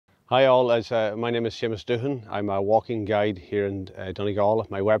Hi all, my name is Seamus Doohan. I'm a walking guide here in Donegal.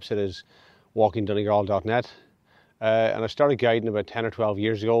 My website is walkingdonegal.net and I started guiding about 10 or 12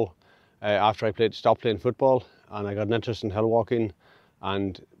 years ago after I stopped playing football, and I got an interest in hill walking.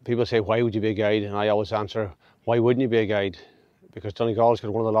 And people say, why would you be a guide? And I always answer, why wouldn't you be a guide? Because Donegal's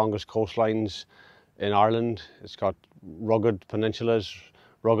got one of the longest coastlines in Ireland. It's got rugged peninsulas,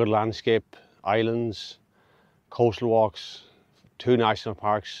 rugged landscape, islands, coastal walks, 2 national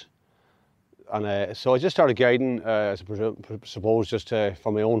parks. And so I just started guiding, I suppose, just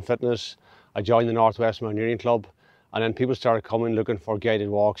for my own fitness. I joined the North West Mountaineering Club, and then people started coming looking for guided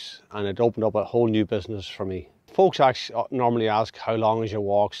walks, and it opened up a whole new business for me. Folks actually normally ask, how long is your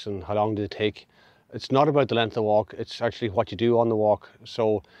walks and how long do they take? It's not about the length of the walk, it's actually what you do on the walk.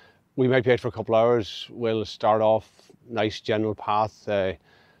 So we might be out for a couple of hours. We'll start off nice general path,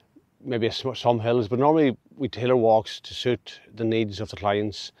 maybe some hills, but normally we tailor walks to suit the needs of the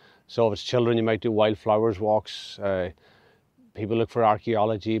clients. So if it's children, you might do wildflowers walks. People look for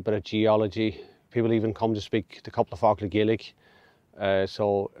archaeology, a bit of geology. People even come to speak the couple of Falcarragh Gaelic.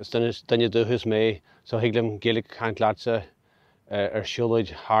 So it's Dunne Duhus May, so Higlam Gaelic Cantlatza,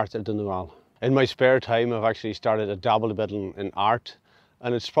 Shulage Heart of Dunlewey. In my spare time, I've actually started to dabble a bit in art,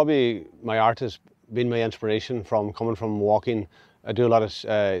 and it's probably my art has been my inspiration from coming from walking. I do a lot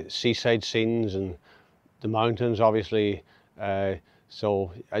of seaside scenes and the mountains, obviously.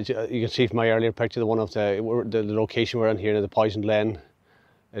 So as you can see from my earlier picture, the one of the location we're in here, the Poisoned Glen.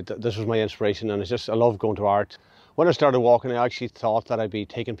 This was my inspiration, and it's just I love going to art. When I started walking, I actually thought that I'd be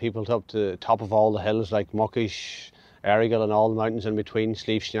taking people up to the top of all the hills like Muckish, Errigal, and all the mountains in between,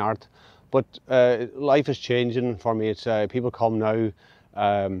 Slieve Snart. But life is changing for me. It's people come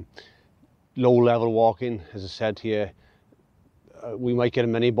now, low-level walking, as I said to you. We might get a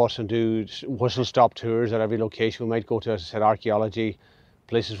minibus and do whistle-stop tours at every location. We might go to, as I said, archaeology,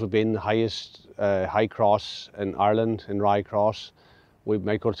 places we've been, the highest high cross in Ireland, in Rye Cross. We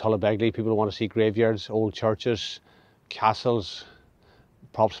might go to Tullebegley. People want to see graveyards, old churches, castles,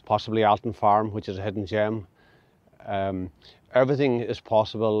 possibly Altan Farm, which is a hidden gem. Everything is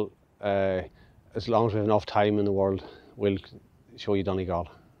possible as long as we have enough time in the world. We'll show you Donegal.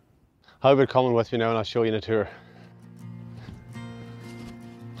 How about coming with me now and I'll show you the tour.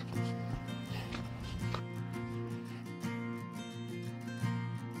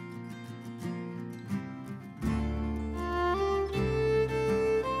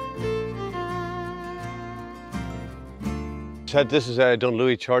 This is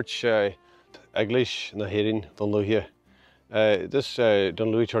Dunlewey Church, English, Nahirin, Dunlewey. This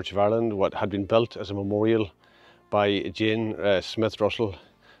Dunlewey Church of Ireland, what had been built as a memorial by Jane Smith Russell.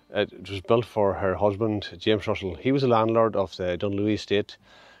 It was built for her husband, James Russell. He was the landlord of the Dunlewey estate.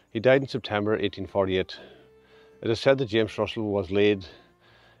 He died in September 1848. It is said that James Russell was laid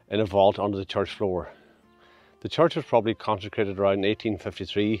in a vault under the church floor. The church was probably consecrated around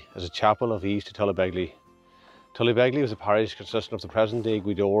 1853 as a chapel of ease to Tullebegley. Tullebegley was a parish consisting of the present-day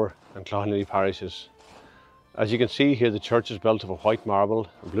Gweedore and Cloughnilly parishes. As you can see here, the church is built of a white marble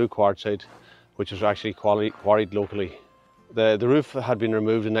and blue quartzite, which was actually quarried locally. The roof had been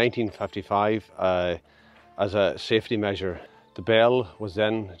removed in 1955 as a safety measure. The bell was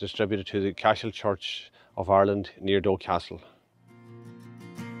then distributed to the Cashel Church of Ireland near Doe Castle.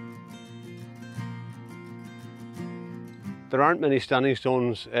 There aren't many standing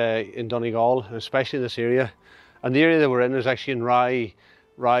stones in Donegal, especially in this area. And the area that we're in is actually in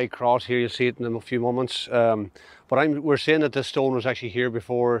Rye Cross. Here you'll see it in a few moments. But we're saying that this stone was actually here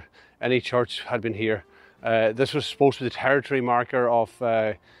before any church had been here. This was supposed to be the territory marker of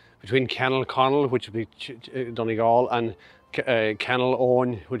between Kennel Connell, which would be Donegal, and Kennel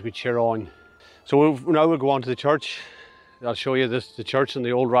Owen, which would be Chiron. So now we'll go on to the church. I'll show you the church and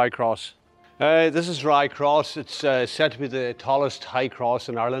the old Rye Cross. This is Rye Cross. It's said to be the tallest high cross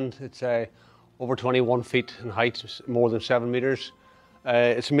in Ireland. It's over 21 feet in height, more than 7 meters.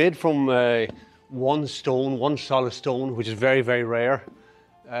 It's made from one solid stone, which is very, very rare.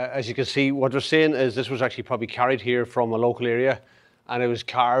 As you can see, what we're saying is this was actually probably carried here from a local area, and it was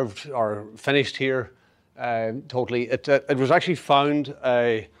carved or finished here totally. It was actually found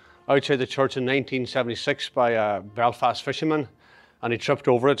outside the church in 1976 by a Belfast fisherman, and he tripped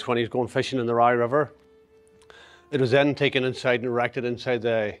over it when he was going fishing in the Rye River. It was then taken inside and erected inside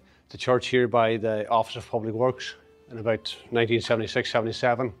the church here by the Office of Public Works in about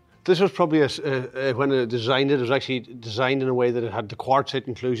 1976-77. This was probably, when it designed it, it was actually designed in a way that it had the quartzite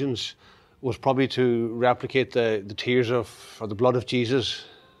inclusions, was probably to replicate the tears or the blood of Jesus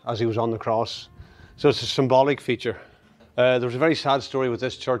as he was on the cross. So it's a symbolic feature. There was a very sad story with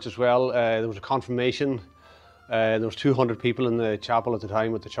this church as well. There was a confirmation There was 200 people in the chapel at the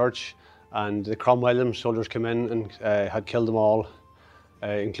time at the church, and the Cromwellian soldiers came in and had killed them all,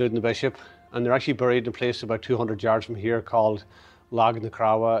 including the bishop. And they're actually buried in a place about 200 yards from here called Lag na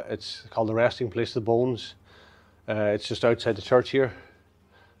Crawa. It's called the resting place of the bones. It's just outside the church here.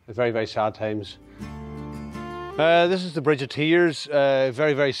 Very, very sad times. This is the Bridge of Tears.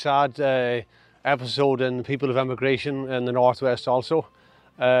 Very, very sad episode in the people of emigration in the Northwest also.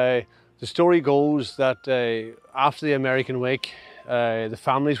 The story goes that after the American wake, the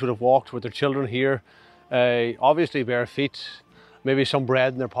families would have walked with their children here, obviously bare feet, maybe some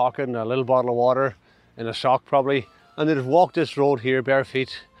bread in their pocket and a little bottle of water in a sock probably, and they'd have walked this road here bare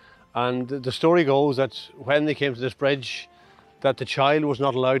feet. And the story goes that when they came to this bridge, that the child was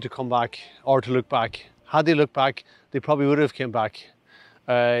not allowed to come back or to look back. Had they looked back, they probably would have came back.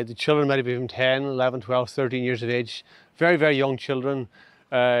 The children might have been 10, 11, 12, 13 years of age. Very, very young children,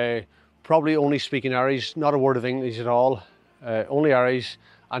 probably only speaking Irish, not a word of English at all, only Irish,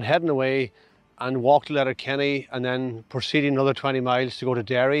 and heading away and walked to Letterkenny and then proceeding another 20 miles to go to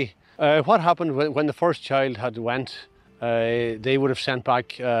Derry. What happened when the first child had went, they would have sent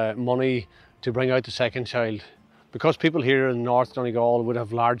back money to bring out the second child. Because people here in North Donegal would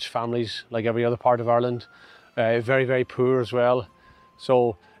have large families like every other part of Ireland, very, very poor as well.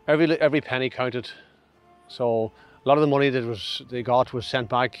 So every penny counted. So a lot of the money that they got was sent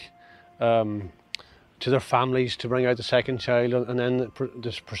back to their families to bring out the second child and then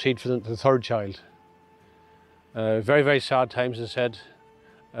just proceed for the third child. Very, very sad times, as I said.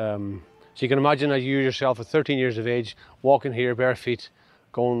 So you can imagine that you yourself at 13 years of age, walking here bare feet,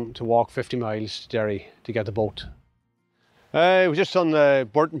 going to walk 50 miles to Derry to get the boat. We're just on the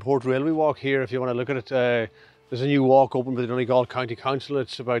Burtonport Railway Walk here, if you want to look at it. There's a new walk open by the Donegal County Council.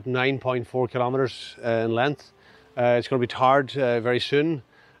 It's about 9.4 kilometres in length. It's going to be tarred very soon.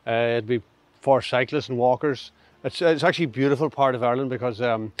 It'll be for cyclists and walkers. It's actually a beautiful part of Ireland because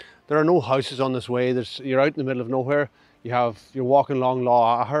there are no houses on this way. You're out in the middle of nowhere. You're walking along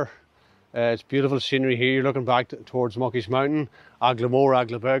Lough Altan. It's beautiful scenery here. You're looking back towards Muckish Mountain, Aglamore,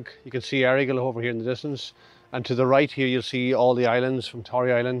 Aglabeg. You can see Errigal over here in the distance. And to the right here, you'll see all the islands from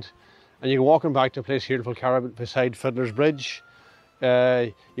Torrey Island. And you're walking back to a place here in Falcarragh beside Fiddler's Bridge.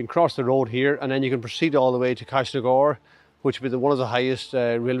 You can cross the road here and then you can proceed all the way to Cashnagore, which will be one of the highest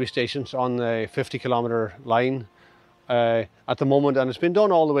railway stations on the 50-kilometre line at the moment. And it's been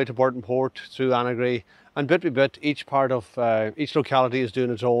done all the way to Burtonport through Annagry. And bit by bit, each part of each locality is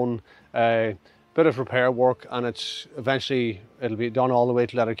doing its own bit of repair work, and it'll be done all the way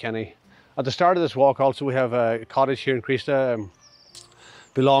to Letterkenny. At the start of this walk also we have a cottage here in Creasta,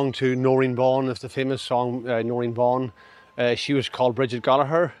 belonged to Noreen Bawn, of the famous song Noreen Bawn. She was called Bridget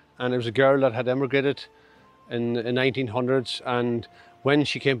Gallagher, and it was a girl that had emigrated in the 1900s, and when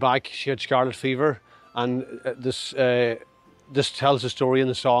she came back she had scarlet fever, and this tells the story in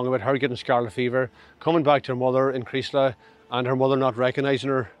the song about her getting scarlet fever, coming back to her mother in Creasta and her mother not recognising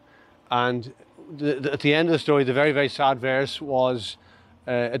her. And at the end of the story, the very, very sad verse was,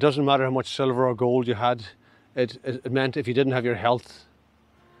 it doesn't matter how much silver or gold you had, it meant if you didn't have your health,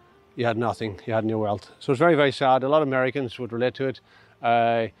 you had nothing, you had no wealth. So it's very, very sad. A lot of Americans would relate to it.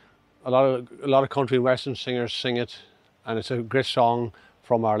 A lot of country and western singers sing it, and it's a great song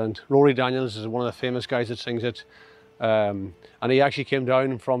from Ireland. Rory Daniels is one of the famous guys that sings it. And he actually came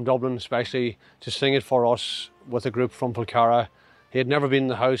down from Dublin especially to sing it for us with a group from Falcarragh. He had never been in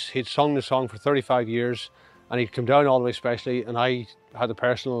the house. He'd sung the song for 35 years and he'd come down all the way especially, and I had the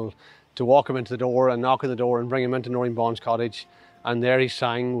personal to walk him into the door and knock on the door and bring him into Noreen Bawn's cottage, and there he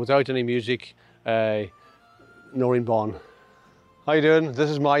sang without any music Noreen Bawn. How you doing? This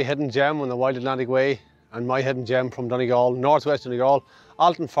is my hidden gem on the Wild Atlantic Way, and my hidden gem from Donegal, North West Donegal,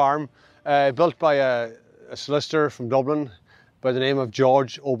 Altan Farm, built by a solicitor from Dublin by the name of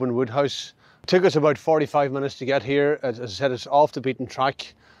George Oban Woodhouse. It took us about 45 minutes to get here. As I said, it's off the beaten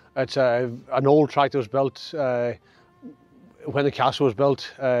track. It's an old track that was built when the castle was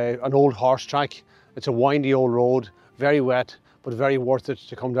built, an old horse track. It's a windy old road, very wet, but very worth it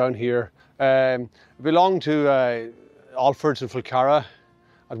to come down here. It belonged to Alfords and Falcarragh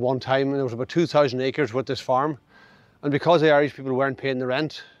at one time, and there was about 2,000 acres with this farm. And because the Irish people weren't paying the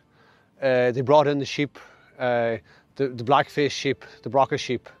rent, they brought in the sheep, the black-faced sheep, the Broca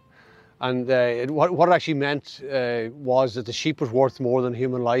sheep. And what it actually meant was that the sheep was worth more than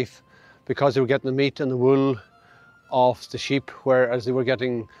human life, because they were getting the meat and the wool of the sheep, whereas they were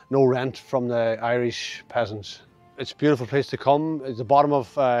getting no rent from the Irish peasants. It's a beautiful place to come. It's the bottom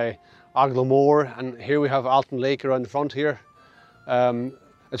of Aglamore, and here we have Altan Lake around the front here.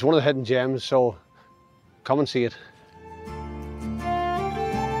 It's one of the hidden gems, so come and see it.